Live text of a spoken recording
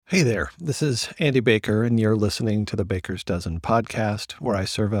Hey there, this is Andy Baker, and you're listening to the Baker's Dozen podcast, where I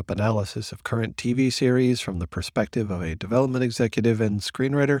serve up analysis of current TV series from the perspective of a development executive and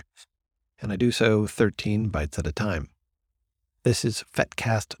screenwriter, and I do so 13 bites at a time. This is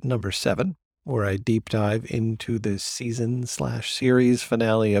Fettcast number 7, where I deep dive into the season/series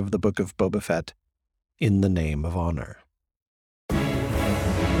finale of the Book of Boba Fett, In the Name of Honor.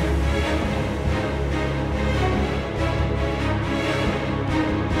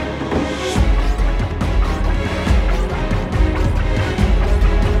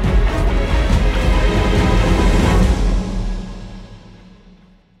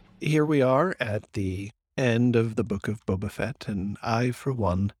 Here we are at the end of the Book of Boba Fett, and I, for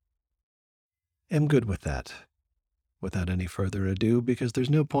one, am good with that. Without any further ado, because there's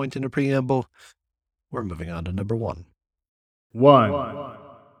no point in a preamble, we're moving on to number 1. What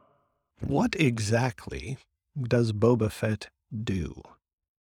exactly does Boba Fett do?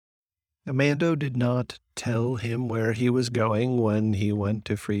 Mando did not tell him where he was going when he went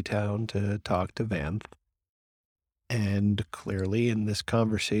to Freetown to talk to Vanth. And clearly in this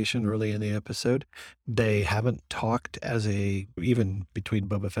conversation early in the episode, they haven't talked even between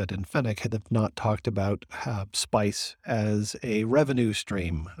Boba Fett and Fennec, have not talked about spice as a revenue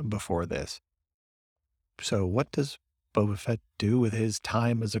stream before this. So what does Boba Fett do with his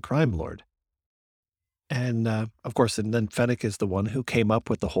time as a crime lord? And of course, and then Fennec is the one who came up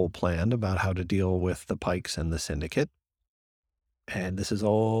with the whole plan about how to deal with the Pikes and the Syndicate. And this is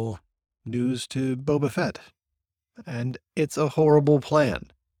all news to Boba Fett. And it's a horrible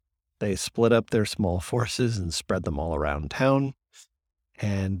plan. They split up their small forces and spread them all around town.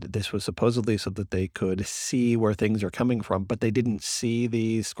 And this was supposedly so that they could see where things are coming from, but they didn't see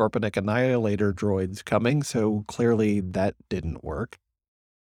the Scorpionek Annihilator droids coming, so clearly that didn't work.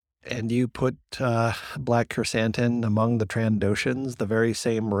 And you put Black Chrysanthemum among the Trandoshans, the very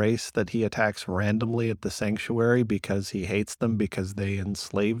same race that he attacks randomly at the Sanctuary because he hates them because they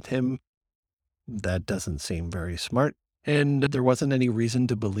enslaved him. That doesn't seem very smart. And there wasn't any reason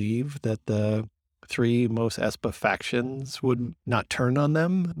to believe that the 3 Mos Espa factions would not turn on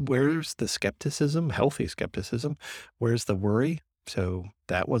them. Where's the skepticism, healthy skepticism? Where's the worry? So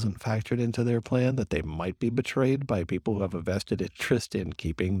that wasn't factored into their plan, that they might be betrayed by people who have a vested interest in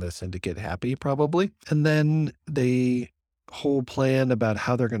keeping the Syndicate happy, probably. And then the whole plan about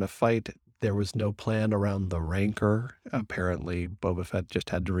how they're going to fight, there was no plan around the Rancor. Apparently, Boba Fett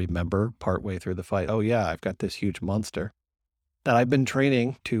just had to remember partway through the fight, oh yeah, I've got this huge monster that I've been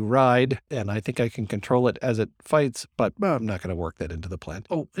training to ride, and I think I can control it as it fights, but I'm not going to work that into the plan.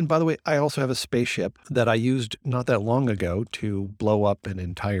 Oh, and by the way, I also have a spaceship that I used not that long ago to blow up an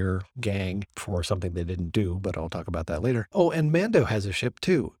entire gang for something they didn't do, but I'll talk about that later. Oh, and Mando has a ship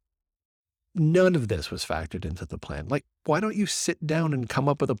too. None of this was factored into the plan. Like, why don't you sit down and come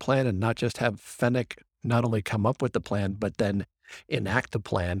up with a plan and not just have Fennec not only come up with the plan, but then enact the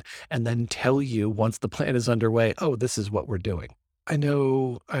plan and then tell you once the plan is underway, oh, this is what we're doing. I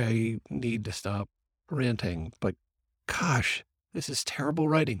know I need to stop ranting, but gosh, this is terrible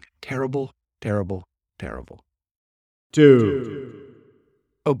writing. Terrible, terrible, terrible. 2.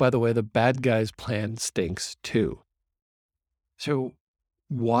 Oh, by the way, the bad guy's plan stinks too. So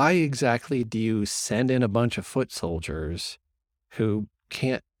why exactly do you send in a bunch of foot soldiers who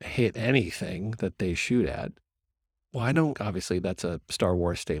can't hit anything that they shoot at? Well, obviously that's a Star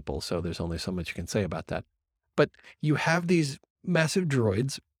Wars staple, so there's only so much you can say about that. But you have these massive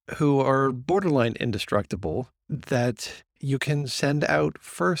droids who are borderline indestructible that you can send out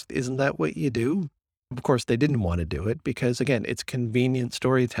first. Isn't that what you do? Of course, they didn't want to do it because, again, it's convenient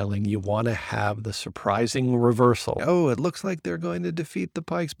storytelling. You want to have the surprising reversal. Oh, it looks like they're going to defeat the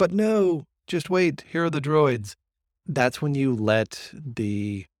Pikes, but no, just wait. Here are the droids. That's when you let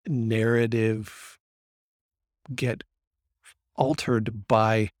the narrative get altered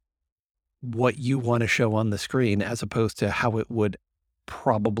by what you want to show on the screen as opposed to how it would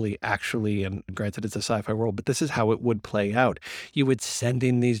probably actually, and granted it's a sci-fi world, but this is how it would play out. You would send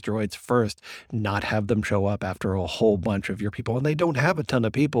in these droids first, not have them show up after a whole bunch of your people. And they don't have a ton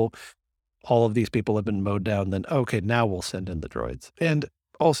of people. All of these people have been mowed down. Then, okay, now we'll send in the droids. And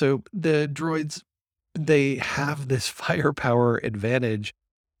also the droids, they have this firepower advantage.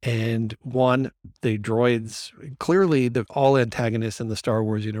 And one, the droids, clearly all antagonists in the Star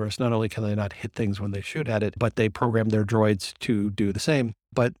Wars universe, not only can they not hit things when they shoot at it, but they program their droids to do the same.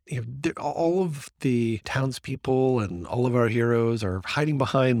 But all of the townspeople and all of our heroes are hiding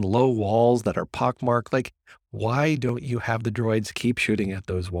behind low walls that are pockmarked. Like, why don't you have the droids keep shooting at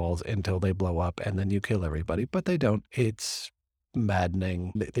those walls until they blow up and then you kill everybody? But they don't. It's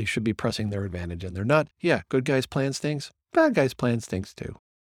maddening. They should be pressing their advantage and they're not. Yeah, good guys' plan stinks. Bad guys' plan stinks too.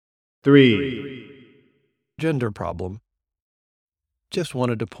 3. Gender problem. Just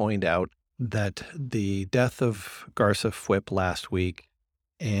wanted to point out that the death of Garsa Fwip last week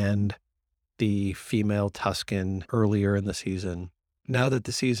and the female Tusken earlier in the season, now that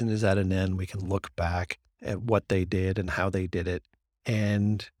the season is at an end, we can look back at what they did and how they did it.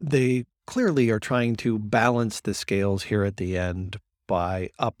 And they clearly are trying to balance the scales here at the end by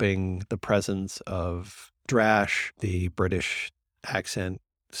upping the presence of Drash, the British accent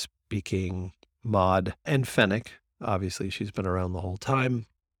speaking Maud, and Fennec. Obviously, she's been around the whole time.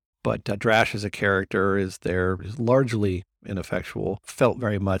 But Drash as a character is largely ineffectual, felt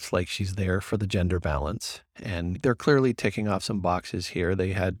very much like she's there for the gender balance. And they're clearly ticking off some boxes here.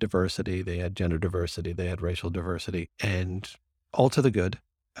 They had diversity, they had gender diversity, they had racial diversity, and all to the good.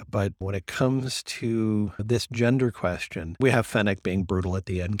 But when it comes to this gender question, we have Fennec being brutal at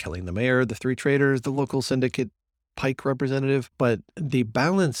the end, killing the mayor, the three traders, the local syndicate Pike representative, but the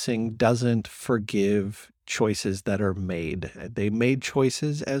balancing doesn't forgive choices that are made. They made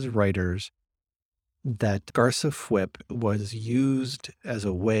choices as writers that Garsa Fwip was used as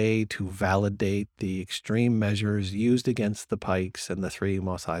a way to validate the extreme measures used against the Pikes and the three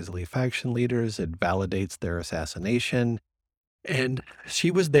Mos Eisley faction leaders. It validates their assassination. And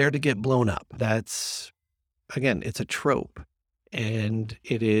she was there to get blown up. That's, again, it's a trope. And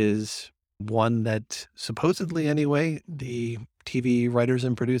it is one that supposedly, anyway, the TV writers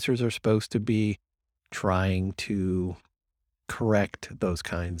and producers are supposed to be trying to correct those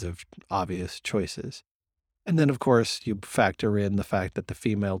kinds of obvious choices. And then, of course, you factor in the fact that the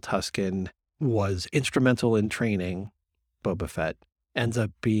female Tusken was instrumental in training Boba Fett, ends up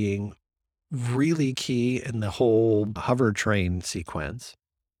being really key in the whole hover train sequence.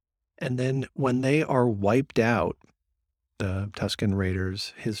 And then when they are wiped out, the Tusken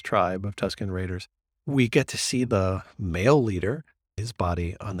Raiders, his tribe of Tusken Raiders, we get to see the male leader, his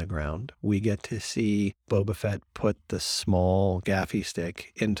body on the ground. We get to see Boba Fett put the small gaffy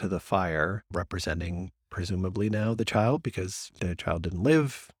stick into the fire, representing presumably now the child, because the child didn't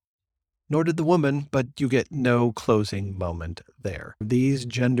live, nor did the woman, but you get no closing moment there. These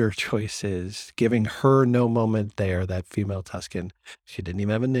gender choices, giving her no moment there, that female Tusken, she didn't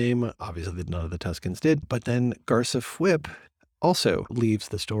even have a name. Obviously, none of the Tuskens did. But then Garsa Fwip also leaves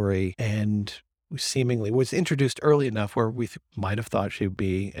the story and seemingly was introduced early enough where we might have thought she'd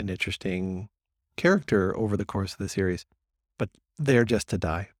be an interesting character over the course of the series. But they're just to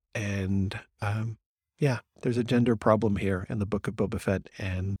die. And yeah, there's a gender problem here in the book of Boba Fett,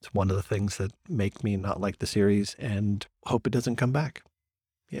 and it's one of the things that make me not like the series and hope it doesn't come back.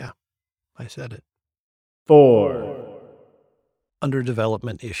 Yeah, I said it. 4.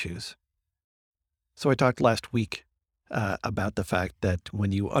 Underdevelopment issues. So I talked last week about the fact that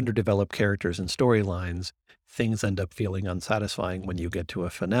when you underdevelop characters and storylines, things end up feeling unsatisfying when you get to a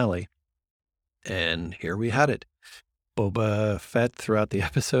finale. And here we had it. Boba Fett throughout the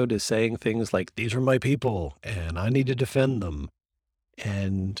episode is saying things like, these are my people and I need to defend them.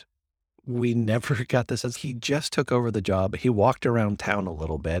 And we never got the sense. He just took over the job. He walked around town a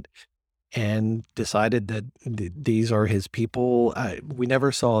little bit and decided that these are his people. We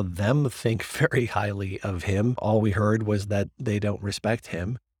never saw them think very highly of him. All we heard was that they don't respect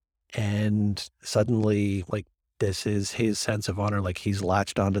him. And suddenly, like, this is his sense of honor, like he's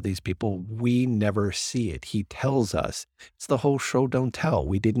latched onto these people. We never see it. He tells us. It's the whole show don't tell.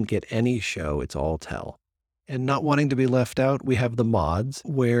 We didn't get any show. It's all tell. And not wanting to be left out, we have the mods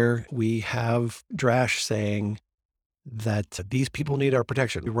where we have Drash saying that these people need our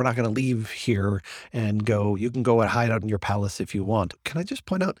protection. We're not going to leave here and go, you can go and hide out in your palace if you want. Can I just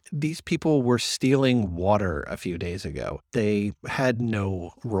point out, these people were stealing water a few days ago. They had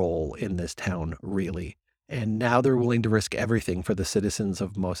no role in this town, really. And now they're willing to risk everything for the citizens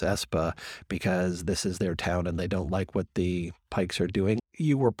of Mos Espa because this is their town and they don't like what the Pikes are doing.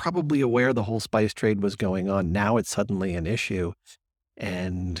 You were probably aware the whole spice trade was going on. Now it's suddenly an issue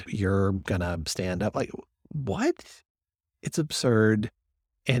and you're going to stand up. Like, what? It's absurd.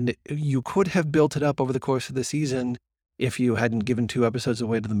 And you could have built it up over the course of the season if you hadn't given 2 episodes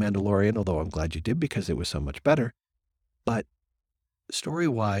away to The Mandalorian, although I'm glad you did because it was so much better. But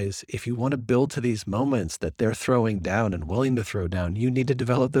story-wise, if you want to build to these moments that they're throwing down and willing to throw down, you need to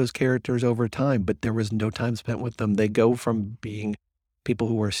develop those characters over time. But there was no time spent with them. They go from being people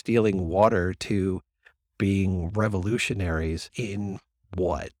who are stealing water to being revolutionaries in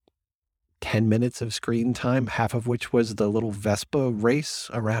what? 10 minutes of screen time, half of which was the little Vespa race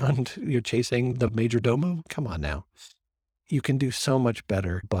around you're chasing the Major Domo. Come on now. You can do so much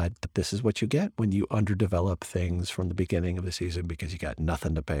better, but this is what you get when you underdevelop things from the beginning of the season because you got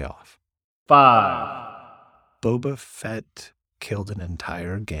nothing to pay off. 5. Boba Fett killed an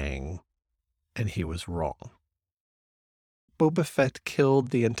entire gang, and he was wrong. Boba Fett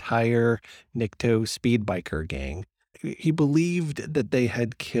killed the entire Nikto speed biker gang. He believed that they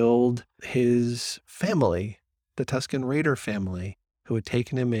had killed his family, the Tusken Raider family, who had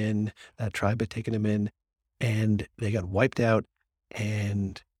taken him in, that tribe had taken him in, and they got wiped out.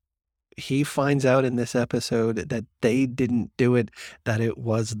 And he finds out in this episode that they didn't do it, that it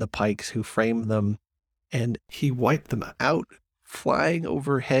was the Pikes who framed them, and he wiped them out, flying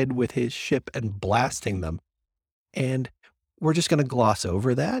overhead with his ship and blasting them. And we're just going to gloss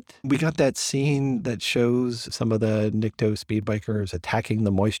over that. We got that scene that shows some of the Nikto speed bikers attacking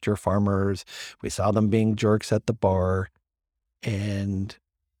the moisture farmers. We saw them being jerks at the bar. And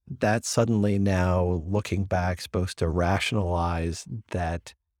that's suddenly now, looking back, supposed to rationalize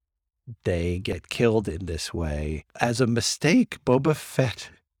that they get killed in this way as a mistake. Boba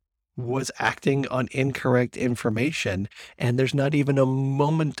Fett was acting on incorrect information, and there's not even a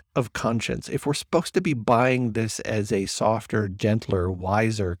moment of conscience. If we're supposed to be buying this as a softer, gentler,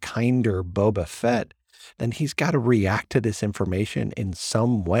 wiser, kinder Boba Fett, then he's got to react to this information in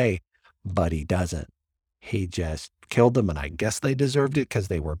some way, but he doesn't. He just killed them, and I guess they deserved it because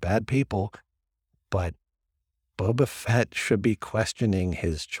they were bad people, but Boba Fett should be questioning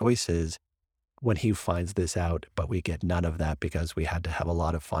his choices when he finds this out, but we get none of that because we had to have a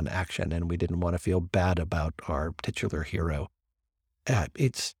lot of fun action and we didn't want to feel bad about our titular hero.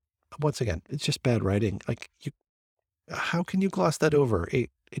 It's, once again, it's just bad writing. Like, how can you gloss that over?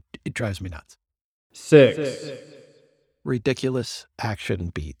 It drives me nuts. 6, Ridiculous action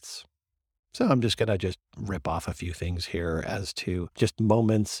beats. So I'm just going to rip off a few things here as to just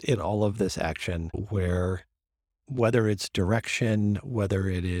moments in all of this action where, whether it's direction, whether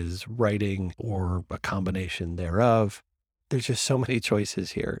it is writing, or a combination thereof, there's just so many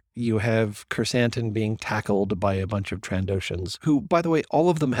choices here. You have Chrysanthemum being tackled by a bunch of Trandoshans, who, by the way, all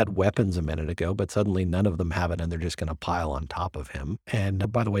of them had weapons a minute ago, but suddenly none of them have it, and they're just going to pile on top of him. And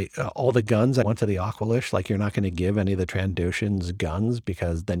by the way, all the guns I went to the Aqualish, like, you're not going to give any of the Trandoshans guns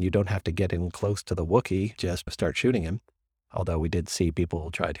because then you don't have to get in close to the Wookiee, just start shooting him. Although we did see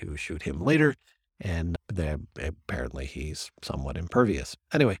people try to shoot him later, and apparently he's somewhat impervious.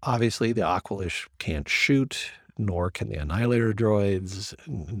 Anyway, obviously the Aqualish can't shoot, nor can the Annihilator droids,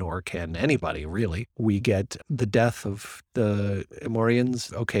 nor can anybody, really. We get the death of the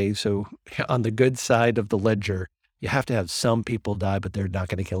Emorians. Okay, so on the good side of the ledger, you have to have some people die, but they're not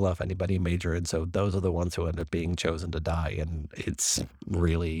going to kill off anybody major. And so those are the ones who end up being chosen to die. And it's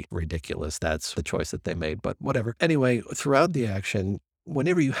really ridiculous. That's the choice that they made, but whatever. Anyway, throughout the action,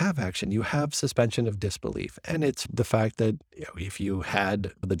 whenever you have action, you have suspension of disbelief. And it's the fact that, if you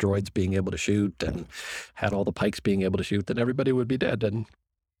had the droids being able to shoot and had all the Pikes being able to shoot, then everybody would be dead. And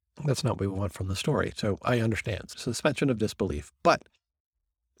that's not what we want from the story. So I understand suspension of disbelief. But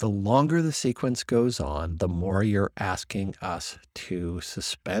the longer the sequence goes on, the more you're asking us to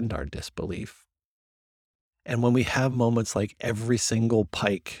suspend our disbelief. And when we have moments like every single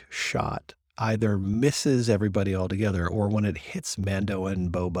Pike shot either misses everybody altogether, or when it hits Mando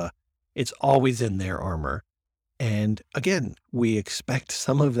and Boba, it's always in their armor. And again, we expect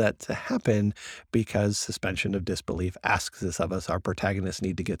some of that to happen because suspension of disbelief asks this of us. Our protagonists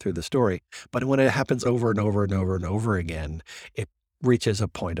need to get through the story. But when it happens over and over and over and over again, it reaches a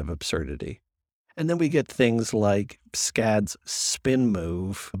point of absurdity. And then we get things like Scad's spin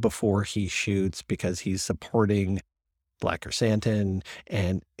move before he shoots because he's supporting Black Chrysanthemum,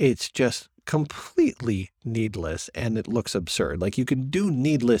 and it's just completely needless, and it looks absurd. Like, you can do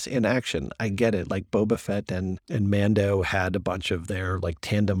needless in action. I get it. Like, Boba Fett and Mando had a bunch of their like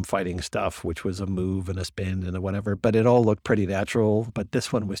tandem fighting stuff, which was a move and a spin and a whatever, but it all looked pretty natural. But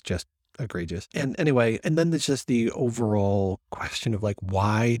this one was just egregious. And anyway, and then there's just the overall question of like,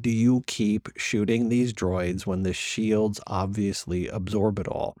 why do you keep shooting these droids when the shields obviously absorb it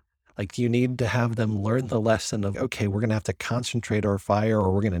all? Like, you need to have them learn the lesson of, okay, we're going to have to concentrate our fire,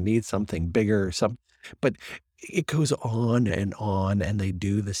 or we're going to need something bigger. But it goes on, and they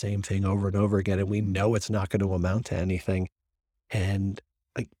do the same thing over and over again. And we know it's not going to amount to anything. And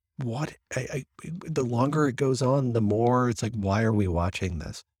like, the longer it goes on, the more it's like, why are we watching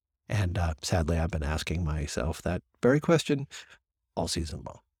this? And sadly, I've been asking myself that very question all season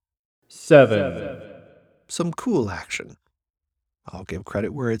long. 7, Some cool action. I'll give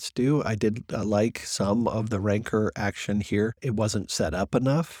credit where it's due. I did like some of the Rancor action here. It wasn't set up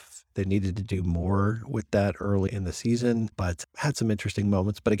enough. They needed to do more with that early in the season, but had some interesting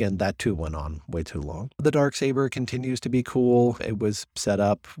moments. But again, that too went on way too long. The Darksaber continues to be cool. It was set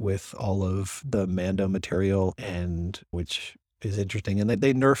up with all of the Mando material, and which is interesting. And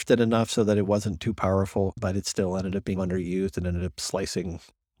they nerfed it enough so that it wasn't too powerful, but it still ended up being underused and ended up slicing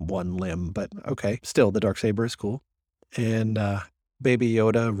one limb. But okay, still the Darksaber is cool. And Baby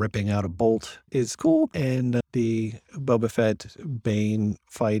Yoda ripping out a bolt is cool. And the Boba Fett Bane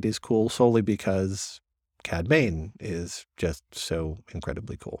fight is cool solely because Cad Bane is just so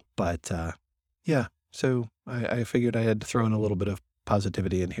incredibly cool. But yeah, so I figured I had to throw in a little bit of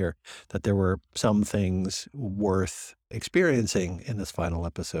positivity in here, that there were some things worth experiencing in this final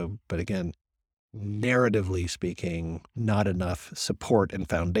episode. But again, narratively speaking, not enough support and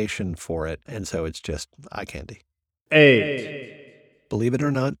foundation for it. And so it's just eye candy. 8, Believe it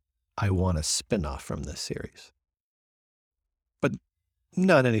or not, I want a spin-off from this series. But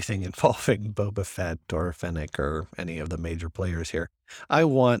not anything involving Boba Fett or Fennec or any of the major players here. I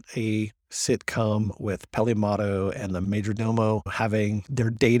want a sitcom with Pelimato and the Majordomo having their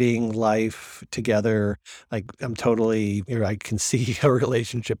dating life together. Like, I'm totally, I can see a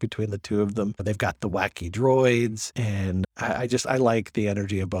relationship between the two of them. They've got the wacky droids, and I like the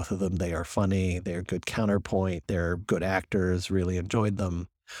energy of both of them. They are funny. They're good counterpoint. They're good actors. Really enjoyed them.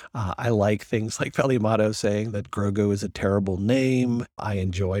 I like things like Pelimato saying that Grogu is a terrible name. I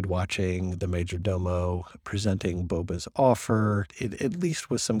enjoyed watching the Majordomo presenting Boba's offer. It at least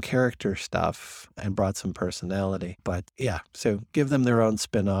was some character stuff and brought some personality. But yeah, so give them their own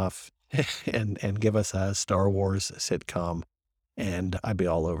spin-off and give us a Star Wars sitcom, and I'd be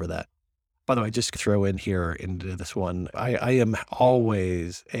all over that. By the way, just throw in here into this one, I am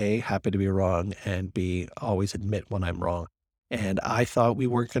always A, happy to be wrong, and B, always admit when I'm wrong. And I thought we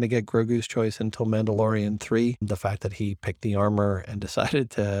weren't going to get Grogu's choice until Mandalorian 3. The fact that he picked the armor and decided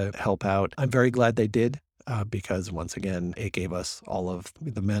to help out, I'm very glad they did. Because once again, it gave us all of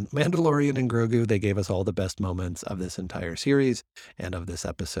the Mandalorian and Grogu. They gave us all the best moments of this entire series and of this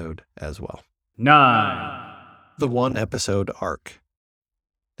episode as well. 9, The one episode arc.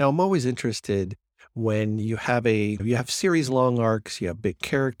 Now, I'm always interested when you have series long arcs, you have big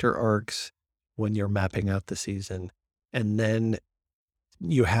character arcs when you're mapping out the season, and then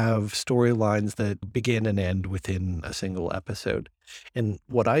you have storylines that begin and end within a single episode. And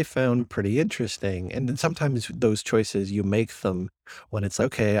what I found pretty interesting, and then sometimes those choices you make them when it's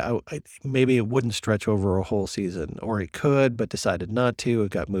okay, maybe it wouldn't stretch over a whole season, or it could, but decided not to.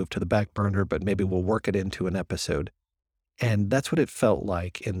 It got moved to the back burner, but maybe we'll work it into an episode. And that's what it felt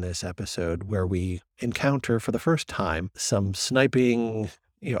like in this episode, where we encounter for the first time some sniping,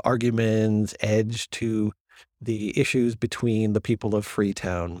 arguments, edge to the issues between the people of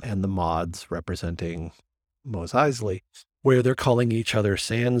Freetown and the mods representing Mos Eisley, where they're calling each other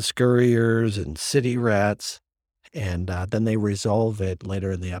sand scurriers and city rats. And then they resolve it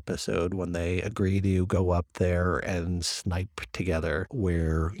later in the episode when they agree to go up there and snipe together,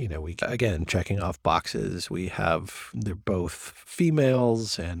 where, we, again, checking off boxes. They're both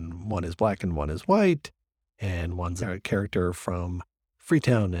females, and one is black and one is white, and one's a character from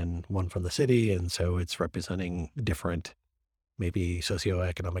Freetown and one from the city. And so it's representing different, maybe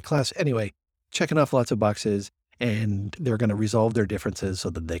socioeconomic class. Anyway, checking off lots of boxes. And they're going to resolve their differences so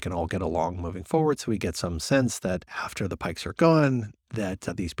that they can all get along moving forward. So we get some sense that after the Pikes are gone, that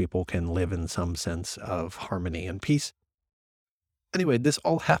these people can live in some sense of harmony and peace. Anyway, this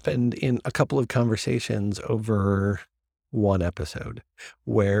all happened in a couple of conversations over one episode,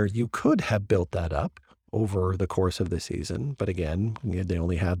 where you could have built that up over the course of the season. But again, they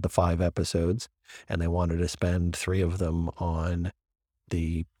only had the 5 episodes, and they wanted to spend 3 of them on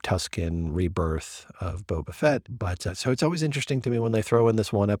the Tusken rebirth of Boba Fett. But so it's always interesting to me when they throw in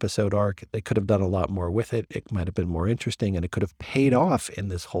this one episode arc. They could have done a lot more with it. It might have been more interesting, and it could have paid off in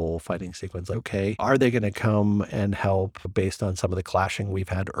this whole fighting sequence. Okay, are they going to come and help based on some of the clashing we've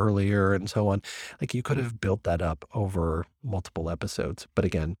had earlier and so on? Like, you could have built that up over multiple episodes. But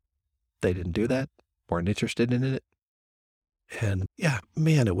again, they didn't do that, weren't interested in it. And yeah,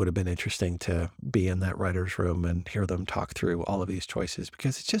 man, it would have been interesting to be in that writer's room and hear them talk through all of these choices,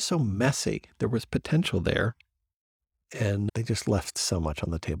 because it's just so messy. There was potential there, and they just left so much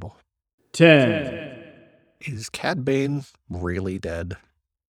on the table. 10, Is Cad Bane really dead?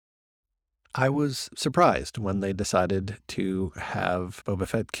 I was surprised when they decided to have Boba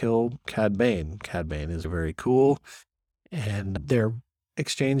Fett kill Cad Bane. Cad Bane is very cool, and their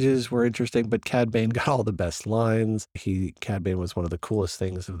exchanges were interesting, but Cad Bane got all the best lines. Cad Bane was one of the coolest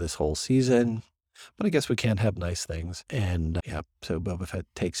things of this whole season, but I guess we can't have nice things. And yeah, so Boba Fett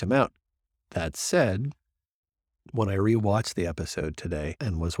takes him out. That said, when I rewatched the episode today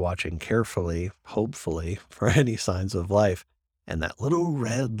and was watching carefully, hopefully, for any signs of life, and that little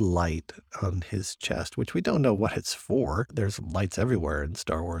red light on his chest, which we don't know what it's for. There's lights everywhere in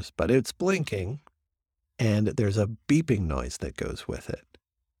Star Wars, but it's blinking. and there's a beeping noise that goes with it.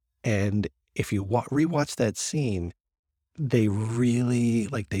 And if you rewatch that scene, they really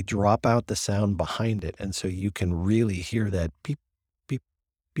they drop out the sound behind it, and so you can really hear that beep, beep,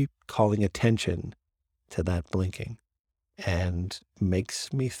 beep, calling attention to that blinking, and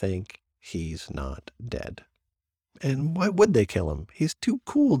makes me think he's not dead. And why would they kill him? He's too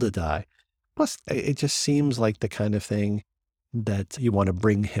cool to die. Plus, it just seems like the kind of thing that you want to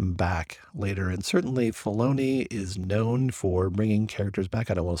bring him back later. And certainly Filoni is known for bringing characters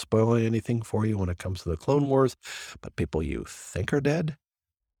back. I don't want to spoil anything for you when it comes to the Clone Wars, but people you think are dead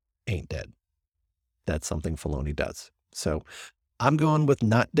ain't dead. That's something Filoni does. So I'm going with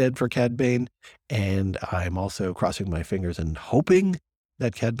not dead for Cad Bane, and I'm also crossing my fingers and hoping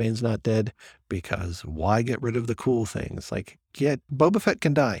that Cad Bane's not dead, because why get rid of the cool things? Boba Fett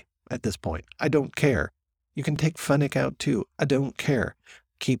can die at this point. I don't care. You can take Fennec out too. I don't care.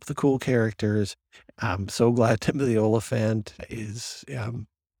 Keep the cool characters. I'm so glad Timothy Oliphant is, Cobb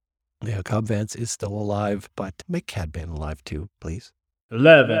Vanth is still alive, but make Cad Bane alive too, please.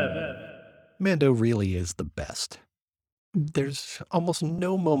 11, Mando really is the best. There's almost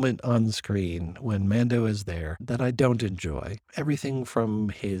no moment on screen when Mando is there that I don't enjoy. Everything from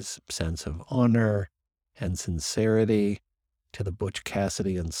his sense of honor and sincerity to the Butch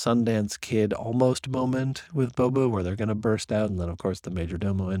Cassidy and Sundance Kid almost moment with Boba, where they're going to burst out. And then, of course, the Major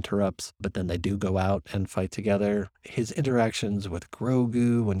Domo interrupts, but then they do go out and fight together. His interactions with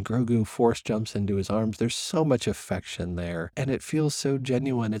Grogu, when Grogu force jumps into his arms, there's so much affection there. And it feels so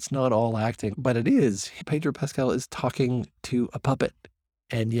genuine. It's not all acting, but it is. Pedro Pascal is talking to a puppet,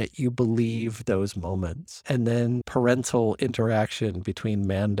 and yet you believe those moments. And then parental interaction between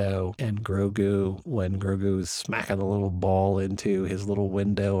Mando and Grogu, when Grogu's smacking the little ball into his little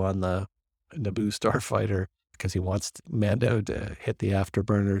window on the Naboo starfighter because he wants Mando to hit the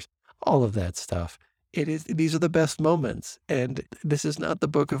afterburners. All of that stuff. These are the best moments. And this is not the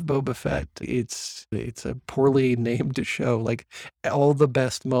Book of Boba Fett. It's a poorly named show. Like, all the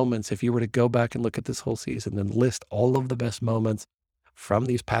best moments, if you were to go back and look at this whole season and list all of the best moments from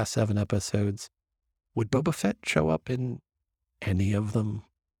these past 7 episodes, would Boba Fett show up in any of them?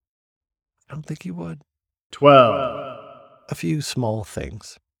 I don't think he would. 12, A few small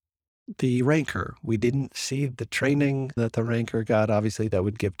things. The Rancor, we didn't see the training that the Rancor got. Obviously, that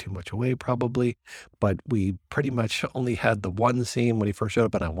would give too much away probably, but we pretty much only had the one scene when he first showed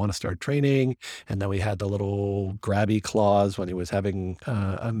up and I want to start training. And then we had the little grabby claws when he was having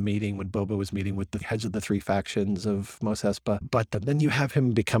a meeting, when Boba was meeting with the heads of the 3 factions of Mos Espa. But then you have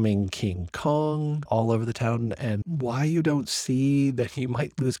him becoming King Kong all over the town, and why you don't see that he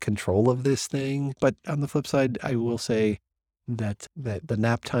might lose control of this thing. But on the flip side, I will say that the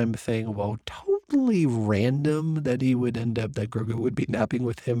nap time thing, while totally random that he would end up, that Grogu would be napping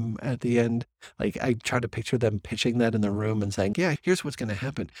with him at the end. Like, I try to picture them pitching that in the room and saying, yeah, here's what's going to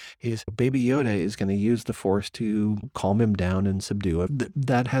happen is Baby Yoda is going to use the Force to calm him down and subdue him.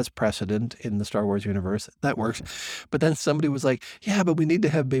 That has precedent in the Star Wars universe. That works. But then somebody was like, yeah, but we need to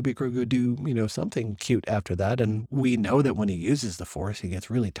have Baby Grogu do, something cute after that. And we know that when he uses the Force, he gets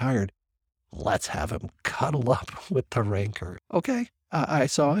really tired. Let's have him cuddle up with the Rancor. Okay, I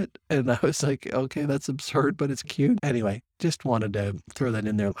saw it, and I was like, okay, that's absurd, but it's cute. Anyway, just wanted to throw that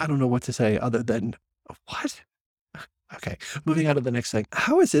in there. I don't know what to say other than, what? Okay, moving on to the next thing.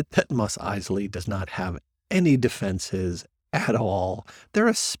 How is it that Mos Eisley does not have any defenses at all? They're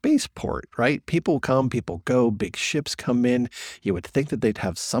a spaceport, right? People come, people go, big ships come in. You would think that they'd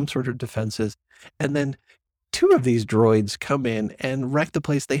have some sort of defenses. And then 2 of these droids come in and wreck the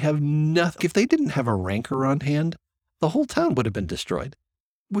place. They have nothing. If they didn't have a Rancor on hand, the whole town would have been destroyed.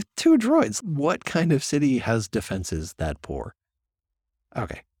 With 2 droids, what kind of city has defenses that poor?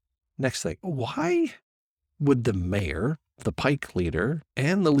 Okay, next thing. Why would the mayor, the Pike leader,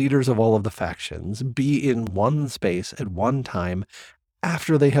 and the leaders of all of the factions be in one space at one time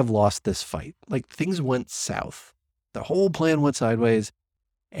after they have lost this fight? Like, things went south. The whole plan went sideways.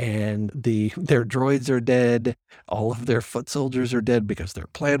 And their droids are dead. All of their foot soldiers are dead because their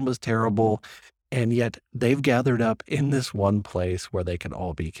plan was terrible. And yet they've gathered up in this one place where they can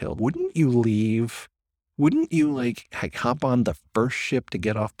all be killed. Wouldn't you leave? Wouldn't you hop on the first ship to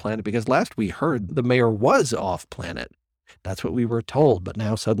get off planet? Because last we heard the mayor was off planet. That's what we were told. But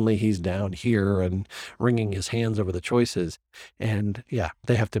now suddenly he's down here and wringing his hands over the choices. And yeah,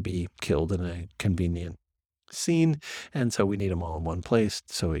 they have to be killed in a convenient scene, and so we need them all in one place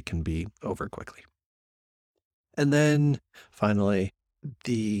so it can be over quickly. And then finally,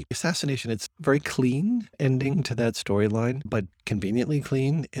 The assassination, it's very clean ending to that storyline, but conveniently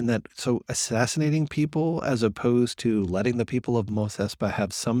clean in that, so assassinating people as opposed to letting the people of Mos Espa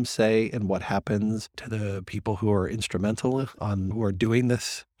have some say in what happens to the people who are instrumental who are doing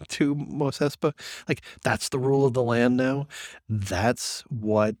this to Mos Espa. Like, that's the rule of the land now. That's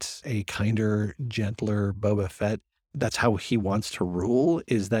what a kinder, gentler Boba Fett, that's how he wants to rule,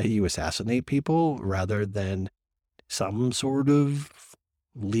 is that you assassinate people rather than some sort of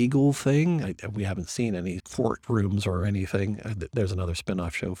legal thing. We haven't seen any court rooms or anything. There's another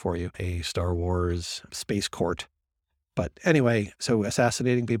spin-off show for you, a Star Wars space court. But anyway, so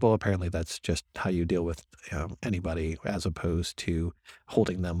assassinating people, apparently that's just how you deal with anybody, as opposed to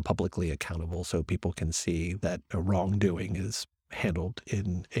holding them publicly accountable so people can see that a wrongdoing is handled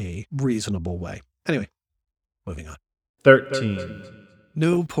in a reasonable way. Anyway, moving on. 13.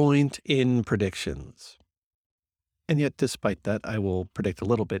 No point in predictions. And yet, despite that, I will predict a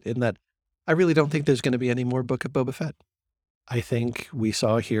little bit in that I really don't think there's going to be any more Book of Boba Fett. I think we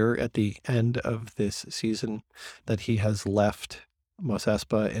saw here at the end of this season that he has left Mos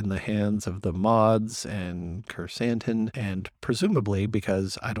Espa in the hands of the mods and Kersantin, and presumably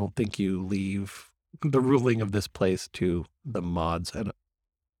because I don't think you leave the ruling of this place to the mods and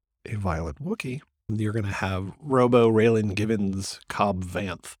a violent Wookiee. You're going to have Robo Raylan Givens Cobb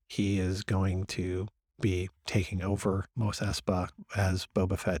Vanth. He is going to be taking over Mos Espa as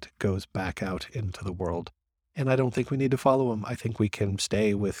Boba Fett goes back out into the world. And I don't think we need to follow him. I think we can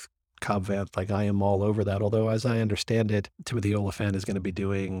stay with Cobb Vanth. Like, I am all over that. Although, as I understand it, Timothy Olyphant is going to be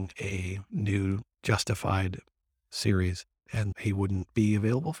doing a new Justified series, and he wouldn't be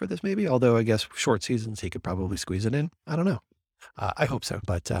available for this maybe. Although I guess short seasons, he could probably squeeze it in. I don't know. I hope so,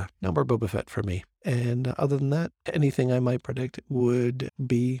 but no more Boba Fett for me. And other than that, anything I might predict would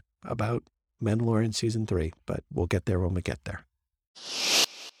be about Mandalorian Season 3, but we'll get there when we get there.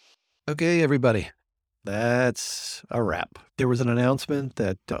 Okay, everybody, that's a wrap. There was an announcement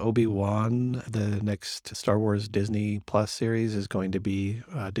that Obi-Wan, the next Star Wars Disney Plus series, is going to be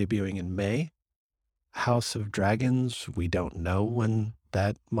debuting in May. House of Dragons, we don't know when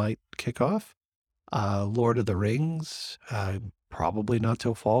that might kick off. Lord of the Rings, probably not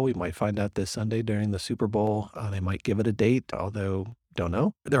till fall. We might find out this Sunday during the Super Bowl. They might give it a date, although don't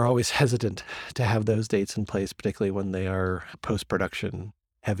know. They're always hesitant to have those dates in place, particularly when they are post-production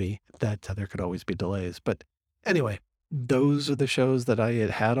heavy, that there could always be delays. But anyway, those are the shows that I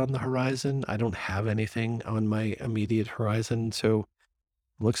had on the horizon. I don't have anything on my immediate horizon, so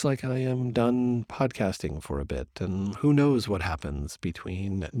looks like I am done podcasting for a bit, and who knows what happens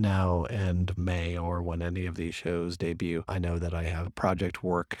between now and May or when any of these shows debut. I know that I have project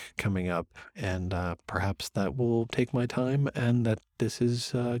work coming up, and perhaps that will take my time and that this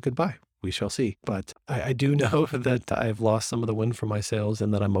is goodbye. We shall see. But I do know that I've lost some of the wind from my sails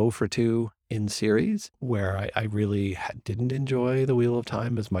and that I'm 0 for 2 in series, where I really didn't enjoy The Wheel of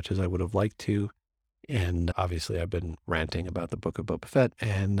Time as much as I would have liked to. And obviously, I've been ranting about the Book of Boba Fett.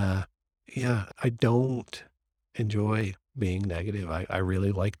 And yeah, I don't enjoy being negative. I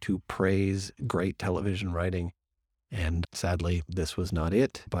really like to praise great television writing. And sadly, this was not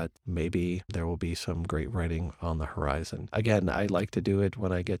it, but maybe there will be some great writing on the horizon. Again, I like to do it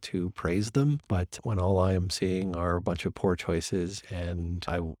when I get to praise them, but when all I am seeing are a bunch of poor choices, and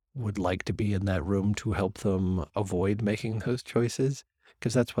I would like to be in that room to help them avoid making those choices,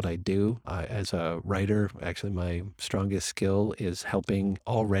 because that's what I do. As a writer, actually, my strongest skill is helping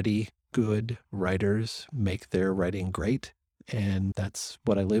already good writers make their writing great. And that's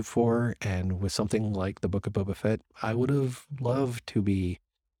what I live for. And with something like the Book of Boba Fett, I would have loved to be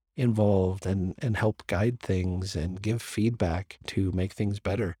involved and help guide things and give feedback to make things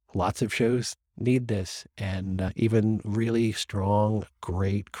better. Lots of shows need this. And even really strong,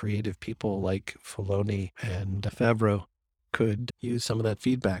 great creative people like Filoni and Favreau could use some of that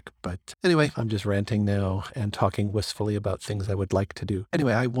feedback. But anyway, I'm just ranting now and talking wistfully about things I would like to do.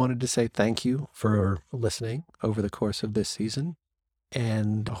 Anyway, I wanted to say thank you for listening over the course of this season.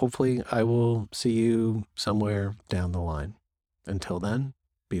 And hopefully I will see you somewhere down the line. Until then,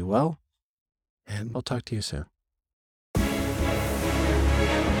 be well, and I'll talk to you soon.